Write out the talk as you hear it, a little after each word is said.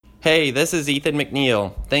Hey, this is Ethan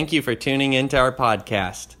McNeil. Thank you for tuning into our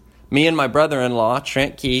podcast. Me and my brother-in-law,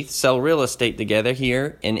 Trent Keith, sell real estate together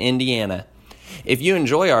here in Indiana. If you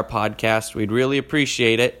enjoy our podcast, we'd really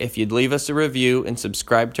appreciate it if you'd leave us a review and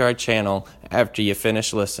subscribe to our channel after you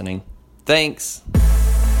finish listening. Thanks.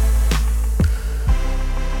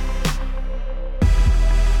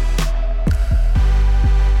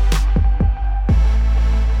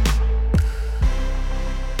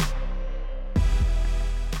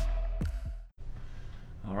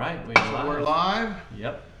 All right, we're live.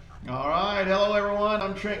 Yep. All right, hello everyone.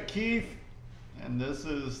 I'm Trent Keith, and this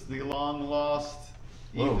is the long lost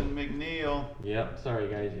Ethan McNeil. Yep. Sorry,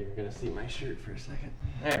 guys. You're gonna see my shirt for a second.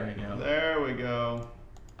 There we go. There we go.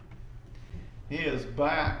 He is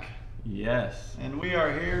back. Yes. And we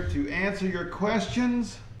are here to answer your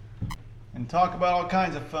questions and talk about all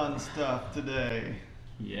kinds of fun stuff today.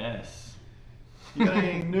 Yes. You got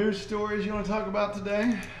any news stories you want to talk about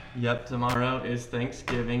today? Yep, tomorrow is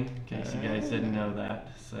Thanksgiving, in case you guys didn't know that.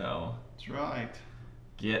 So that's right.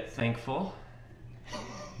 Get thankful.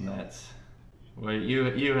 That's well,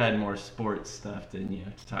 you had more sports stuff, didn't you,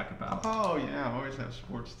 to talk about? Oh yeah, I always have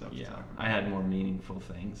sports stuff to talk about. I had more meaningful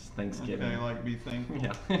things. Thanksgiving. Okay, like be thankful.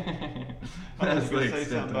 Yeah. I was gonna say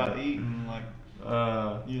something about eating, like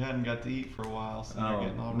you hadn't got to eat for a while, so you're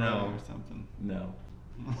getting all ready or something. No.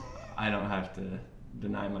 I don't have to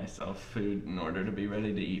deny myself food in order to be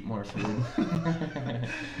ready to eat more food.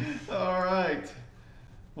 All right.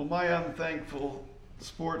 Well, my unthankful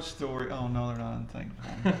sports story. Oh no, they're not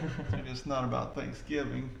unthankful. It's not about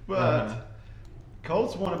Thanksgiving, but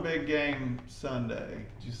Colts won a big game Sunday.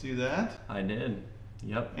 Did you see that? I did.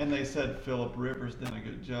 Yep. And they said Phillip Rivers did a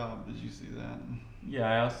good job. Did you see that? Yeah,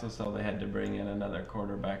 I also saw they had to bring in another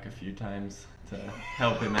quarterback a few times to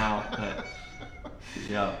help him out, but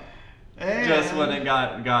yeah. And just when it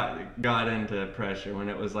got into pressure, when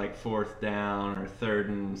it was like fourth down or third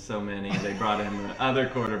and so many, they brought in the other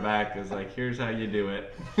quarterback. It was like, here's how you do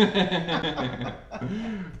it.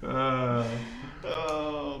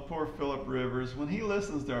 Oh, poor Phillip Rivers. When he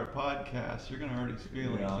listens to our podcast, you're going to hurt his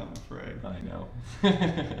feelings, I'm afraid. I know.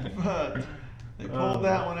 But they pulled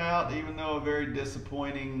that one out, even though a very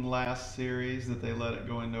disappointing last series that they let it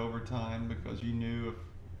go into overtime because you knew if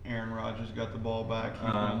Aaron Rodgers got the ball back, he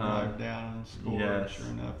would drive down and score. Yes. Sure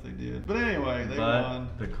enough, they did. But anyway, they won.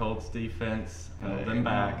 The Colts defense held them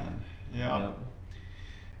back. Yeah. Yep.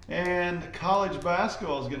 And college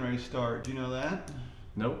basketball is getting ready to start. Do you know that?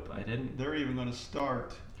 Nope, I didn't. They're even going to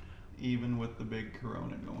start, even with the big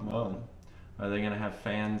corona going on. Are they going to have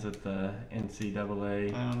fans at the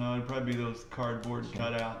NCAA? I don't know. It'd probably be those cardboard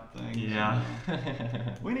cutout things. Yeah.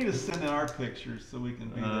 We need to send in our pictures so we can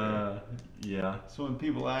be there. Yeah. So when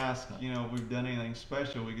people ask, if we've done anything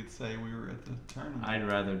special, we could say we were at the tournament. I'd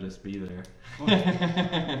rather just be there.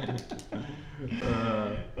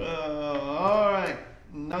 All right.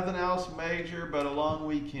 Nothing else major, but a long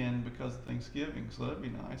weekend because of Thanksgiving, so that'd be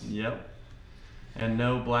nice. Yep. And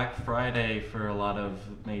no Black Friday for a lot of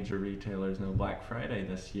major retailers. No Black Friday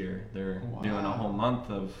this year. They're doing a whole month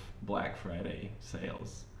of Black Friday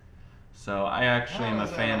sales. So I actually am a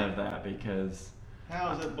fan of that because...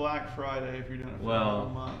 How is it Black Friday if you're doing it for a whole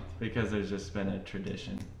month? Because there's just been a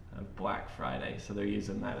tradition of Black Friday. So they're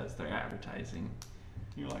using that as their advertising.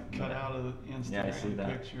 You're like cut out of the Instagram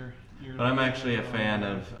picture. But I'm actually a fan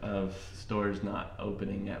of stores not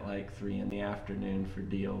opening at like 3 in the afternoon for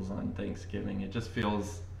deals on Thanksgiving. It just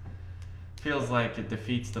feels like it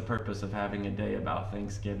defeats the purpose of having a day about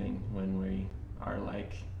Thanksgiving when we are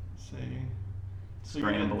like so you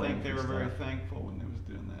didn't think they were very thankful when they was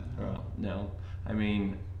doing that? Well, no. I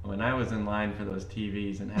mean, when I was in line for those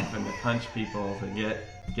TVs and having to punch people to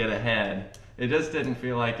get ahead, it just didn't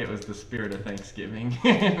feel like it was the spirit of Thanksgiving.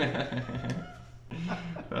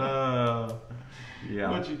 Yeah.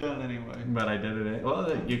 What you done anyway? But I did it.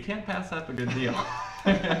 Well, you can't pass up a good deal.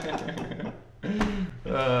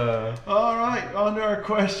 All right, on to our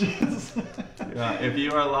questions. If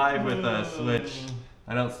you are live with us, which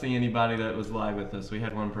I don't see anybody that was live with us. We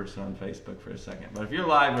had one person on Facebook for a second. But if you're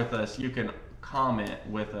live with us, you can comment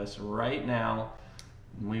with us right now.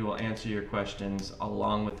 And we will answer your questions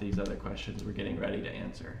along with these other questions we're getting ready to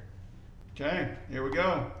answer. Okay, here we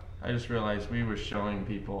go. I just realized we were showing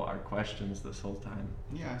people our questions this whole time.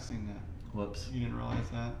 Yeah, I've seen that. Whoops. You didn't realize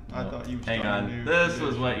that? I thought you were Hang on. This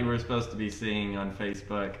was what you were supposed to be seeing on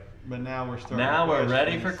Facebook. But now we're starting. Now we're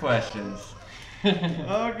ready for questions.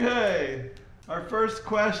 Okay. Our first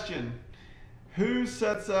question. Who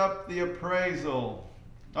sets up the appraisal?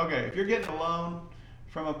 Okay, if you're getting a loan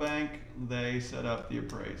from a bank, they set up the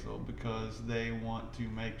appraisal because they want to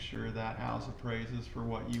make sure that house appraises for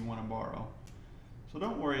what you want to borrow. So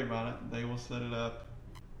don't worry about it. They will set it up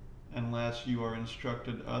unless you are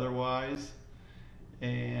instructed otherwise.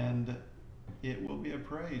 And it will be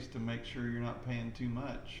appraised to make sure you're not paying too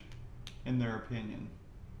much, in their opinion.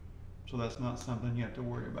 So that's not something you have to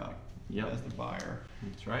worry about as the buyer.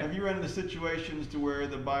 That's right. Have you run into situations to where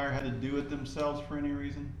the buyer had to do it themselves for any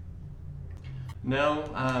reason? No,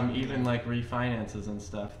 even like refinances and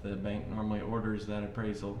stuff, the bank normally orders that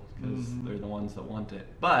appraisal because they're the ones that want it.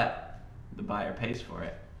 But the buyer pays for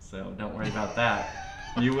it, so don't worry about that.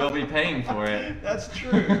 You will be paying for it. That's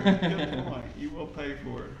true. Good point. You will pay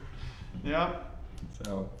for it. Yep.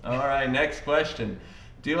 So, all right, next question.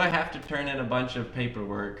 Do I have to turn in a bunch of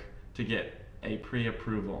paperwork to get a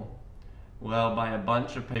pre-approval? Well, by a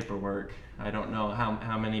bunch of paperwork, I don't know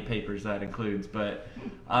how many papers that includes, but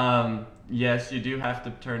yes, you do have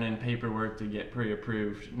to turn in paperwork to get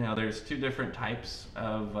pre-approved. Now, there's two different types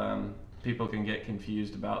of, people can get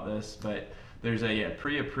confused about this, but there's a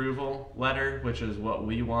pre-approval letter, which is what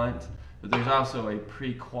we want, but there's also a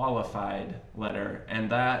pre-qualified letter, and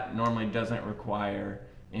that normally doesn't require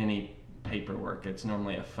any paperwork. It's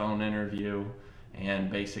normally a phone interview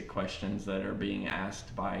and basic questions that are being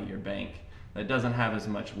asked by your bank. That doesn't have as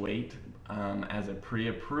much weight as a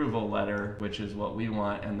pre-approval letter, which is what we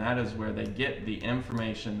want, and that is where they get the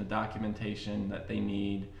information, the documentation that they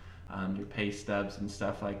need, your pay stubs and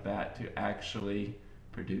stuff like that, to actually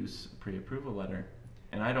produce a pre-approval letter.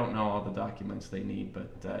 And I don't know all the documents they need,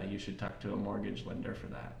 but you should talk to a mortgage lender for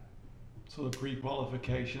that. So the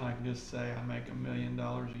pre-qualification, I can just say I make $1 million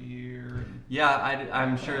a year. Yeah,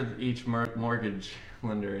 I'm sure each mortgage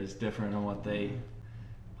lender is different on what they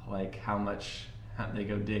like, how they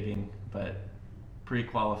go digging, but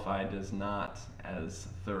pre-qualified is not as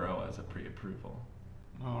thorough as a pre-approval.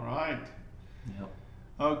 All right. Yep.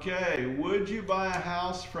 Okay, would you buy a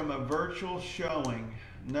house from a virtual showing?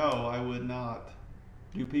 No, I would not.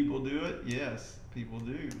 Do people do it? Yes, people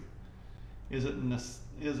do. Is it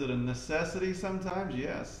a necessity sometimes?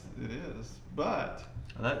 Yes, it is. But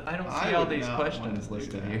I don't see all these questions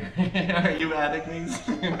listed here. Are you adding these?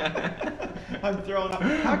 I'm throwing up.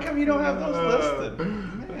 How come you don't have those listed?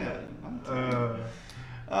 Man,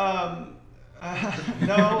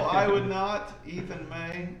 no, I would not. Ethan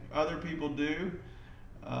may. Other people do.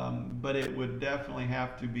 But it would definitely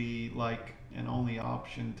have to be like an only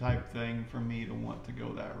option type thing for me to want to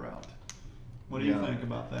go that route. What do you think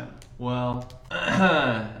about that? Well,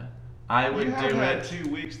 I would do it. You have had 2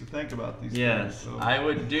 weeks to think about these things. Yes, so. I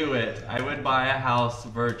would do it. I would buy a house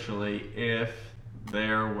virtually if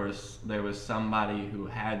there was somebody who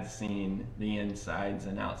had seen the insides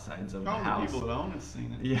and outsides of the house. The people that own it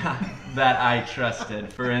seen it. Yeah, that I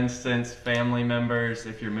trusted. For instance, family members,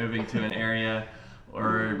 if you're moving to an area,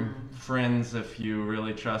 or friends if you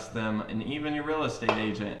really trust them, and even your real estate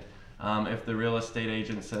agent. If the real estate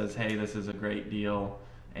agent says, hey, this is a great deal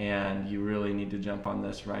and you really need to jump on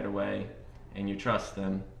this right away, and you trust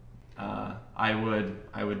them, I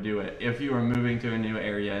would do it. If you were moving to a new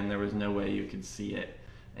area and there was no way you could see it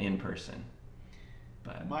in person.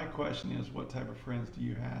 But my question is, what type of friends do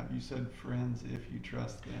you have? You said friends if you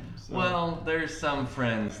trust them. So. Well, there's some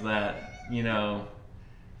friends that,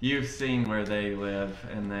 you've seen where they live,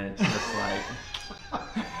 and then it's just like,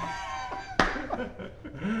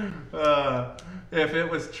 if it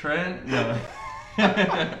was Trent, no.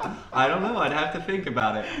 I don't know. I'd have to think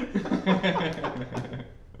about it.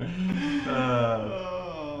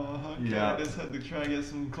 Yeah. I just had to try to get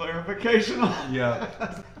some clarification on Yeah.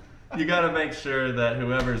 You got to make sure that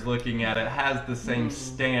whoever's looking at it has the same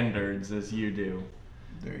standards as you do.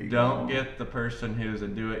 Don't get the person who's a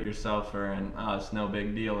do-it-yourselfer and it's no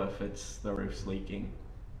big deal if the roof's leaking.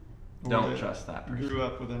 Don't trust that person. Grew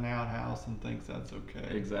up with an outhouse and thinks that's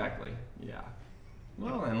okay. Exactly. Yeah.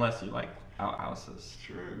 Well, unless you like outhouses.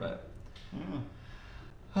 True. But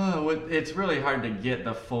it's really hard to get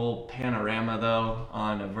the full panorama though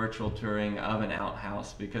on a virtual touring of an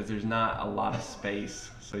outhouse because there's not a lot of space,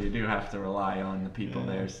 so you do have to rely on the people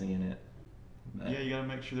there seeing it. But yeah, you gotta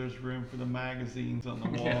make sure there's room for the magazines on the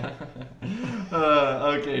wall. Yeah.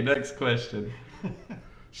 Okay, next question.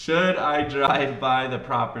 Should I drive by the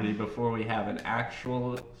property before we have an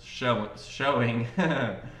actual showing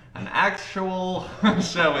an actual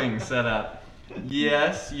showing set up?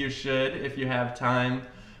 Yes, you should if you have time.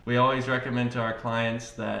 We always recommend to our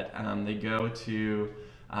clients that they go to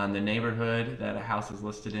the neighborhood that a house is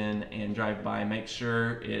listed in and drive by. Make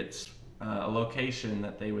sure it's a location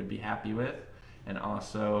that they would be happy with, and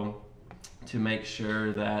also to make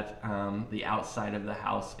sure that the outside of the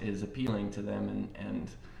house is appealing to them. And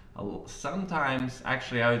sometimes,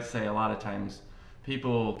 actually I would say a lot of times,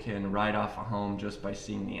 people can write off a home just by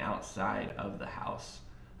seeing the outside of the house.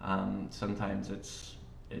 Sometimes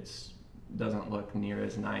it's doesn't look near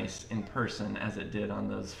as nice in person as it did on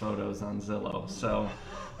those photos on Zillow. So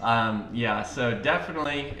so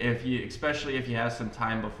definitely, especially if you have some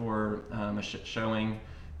time before a showing,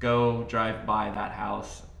 go drive by that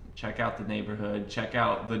house, check out the neighborhood, check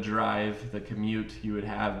out the drive, the commute you would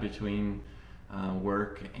have between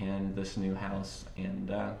work and this new house, and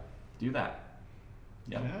do that.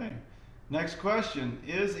 Yep. Okay. Next question.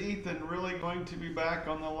 Is Ethan really going to be back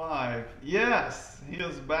on the live? Yes, he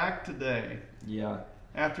is back today. Yeah.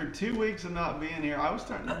 After 2 weeks of not being here, I was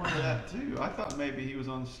starting to wonder that too. I thought maybe he was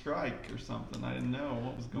on strike or something. I didn't know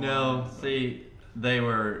what was going on. No, see,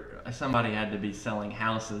 somebody had to be selling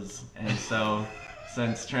houses, and so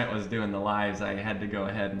since Trent was doing the lives, I had to go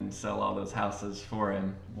ahead and sell all those houses for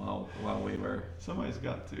him while we were. Somebody's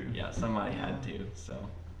got to. Yeah, somebody had to. So.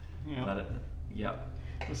 Yeah. Yep.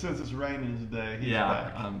 But since it's raining today, he's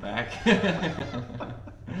back. Yeah, I'm back.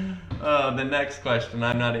 Oh, the next question,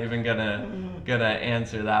 I'm not even gonna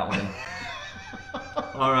answer that one.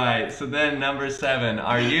 All right, so then number 7,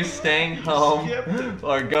 are you staying home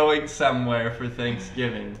or going somewhere for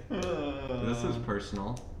Thanksgiving? This is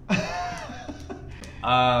personal.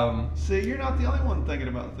 See, you're not the only one thinking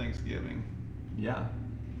about Thanksgiving. Yeah.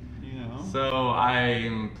 You know. So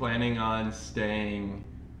I'm planning on staying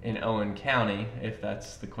in Owen County, if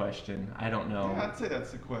that's the question. I don't know. Yeah, I'd say that's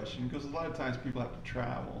the question, because a lot of times people have to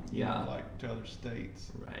travel. Yeah. Like to other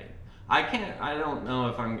states. Right. I don't know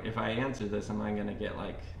if I answer this, am I gonna get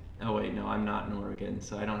like, oh wait, no, I'm not in Oregon,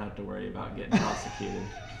 so I don't have to worry about getting prosecuted.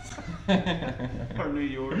 Or New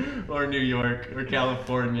York. Or New York, or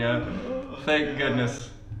California. Thank goodness.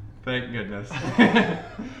 Thank goodness.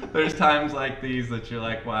 There's times like these that you're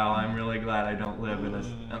like, wow, I'm really glad I don't live in this.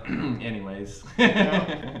 Anyways.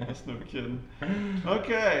 Yeah, that's no kidding.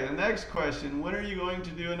 Okay, the next question. When are you going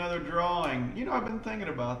to do another drawing? You know, I've been thinking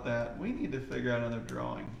about that. We need to figure out another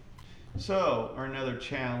drawing. So, or another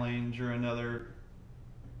challenge, or another,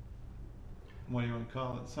 what do you want to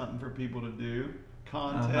call it? Something for people to do.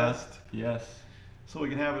 Contest. Yes. So we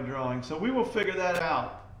can have a drawing. So we will figure that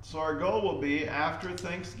out. So our goal will be after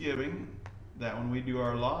Thanksgiving, that when we do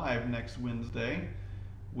our live next Wednesday,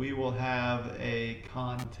 we will have a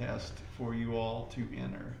contest for you all to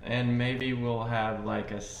enter. And maybe we'll have like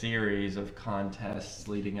a series of contests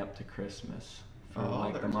leading up to Christmas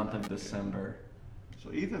for the month of December. So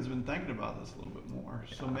Ethan's been thinking about this a little bit more.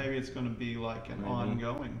 So maybe it's going to be like an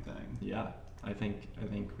ongoing thing. Yeah, I think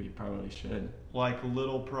we probably should. Like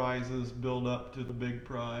little prizes build up to the big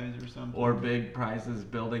prize or something. Or big prizes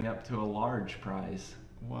building up to a large prize.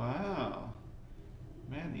 Wow.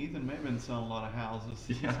 Man, Ethan may have been selling a lot of houses.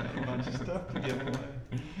 Yeah. He's got a bunch of stuff to give away.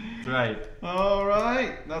 That's right. All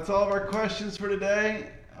right. That's all of our questions for today.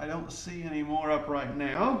 I don't see any more up right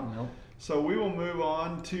now. Nope. So we will move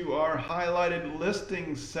on to our highlighted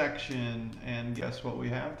listings section. And guess what we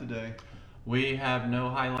have today? We have no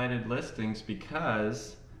highlighted listings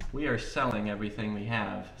because we are selling everything we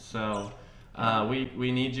have. So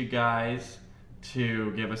we need you guys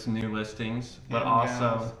to give us new listings, but And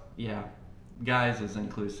also, guys is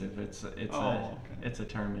inclusive. It's a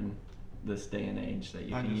term in this day and age that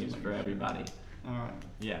you can use for everybody. All right.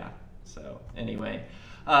 Yeah. So anyway,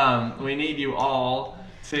 we need you all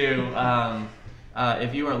to,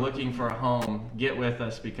 if you are looking for a home, get with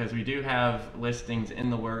us, because we do have listings in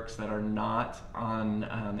the works that are not on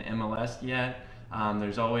the MLS yet.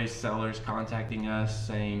 There's always sellers contacting us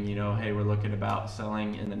saying, hey, we're looking about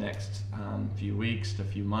selling in the next few weeks to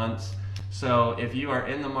few months. So if you are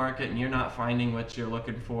in the market and you're not finding what you're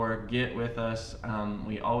looking for, get with us.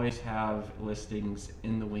 We always have listings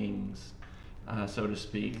in the wings, so to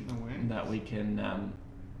speak, that we can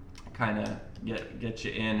kind of get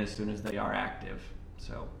you in as soon as they are active.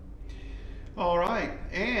 So. All right,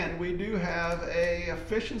 and we do have a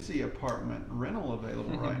efficiency apartment rental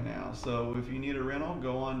available right now. So if you need a rental,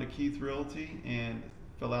 go on to Keith Realty and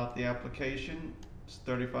fill out the application. It's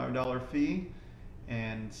 $35 fee,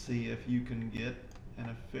 and see if you can get an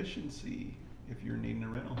efficiency if you're needing a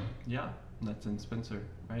rental. Yeah, that's in Spencer,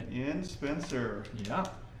 right? In Spencer. Yeah.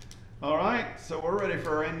 All right, so we're ready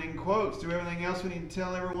for our ending quotes. Do we have anything else we need to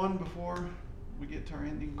tell everyone before we get to our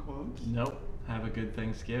ending quotes? Nope. Have a good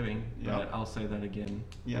Thanksgiving. Yep. But I'll say that again.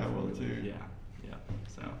 Yeah, I will too. Yeah.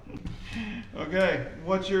 So. Okay,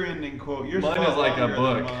 what's your ending quote? Yours Mine is like a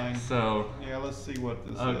book. Mine. So. Yeah, let's see what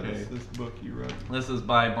this is. This book you wrote. This is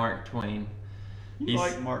by Mark Twain. You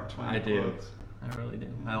like Mark Twain? I do. Books. I really do.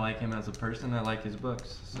 I like him as a person. I like his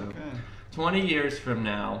books. So. Okay. 20 years from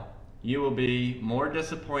now, You will be more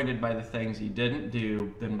disappointed by the things you didn't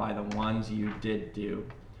do than by the ones you did do.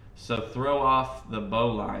 So throw off the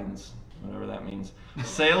bowlines, whatever that means.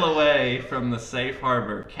 Sail away from the safe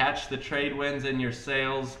harbor. Catch the trade winds in your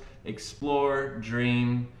sails. Explore,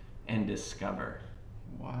 dream, and discover.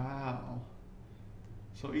 Wow.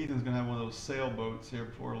 So Ethan's going to have one of those sailboats here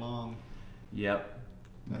before long. Yep.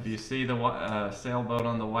 If you see the sailboat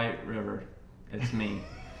on the White River, it's me.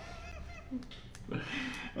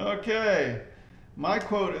 Okay. My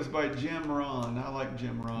quote is by Jim Rohn. I like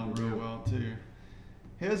Jim Rohn real well too.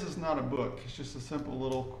 His is not a book. It's just a simple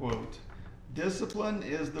little quote. Discipline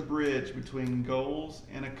is the bridge between goals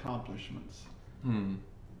and accomplishments.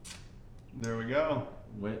 There we go.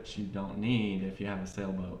 Which you don't need if you have a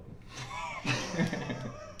sailboat.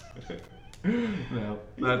 No,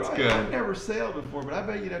 that's good. I've never sailed before, but I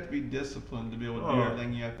bet you'd have to be disciplined to be able to do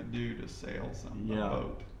everything you have to do to sail a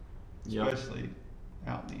boat. Especially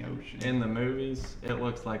out in the ocean. In the movies, it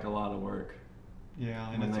looks like a lot of work.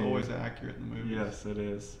 Yeah, and it's always accurate in the movies. Yes, it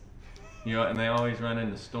is. And they always run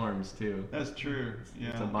into storms too. That's true. Yeah,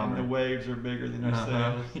 it's a bummer. And the waves are bigger than your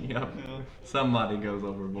sails. Yep. Yeah. Somebody goes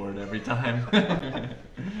overboard every time.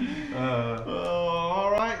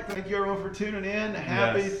 All right. Thank you everyone for tuning in.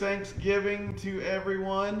 Happy Thanksgiving to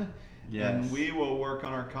everyone. Yes. And we will work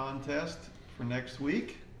on our contest for next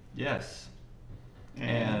week. Yes.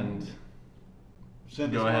 And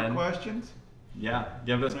send us more questions. Yeah,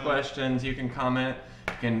 give us questions. You can comment.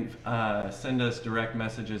 You can send us direct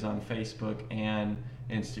messages on Facebook and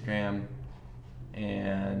Instagram.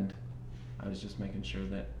 And I was just making sure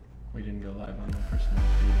that we didn't go live on my personal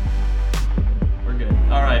feed. We're good.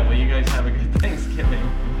 All right, well, you guys have a good Thanksgiving.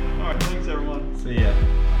 All right, thanks, everyone. See ya.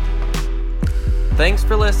 Thanks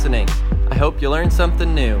for listening. I hope you learned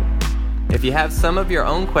something new. If you have some of your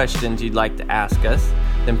own questions you'd like to ask us,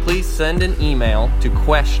 then please send an email to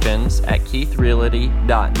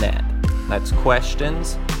questions@keithrealty.net. That's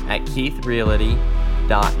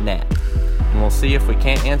questions@keithrealty.net. And we'll see if we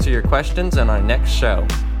can't answer your questions in our next show.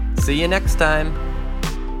 See you next time.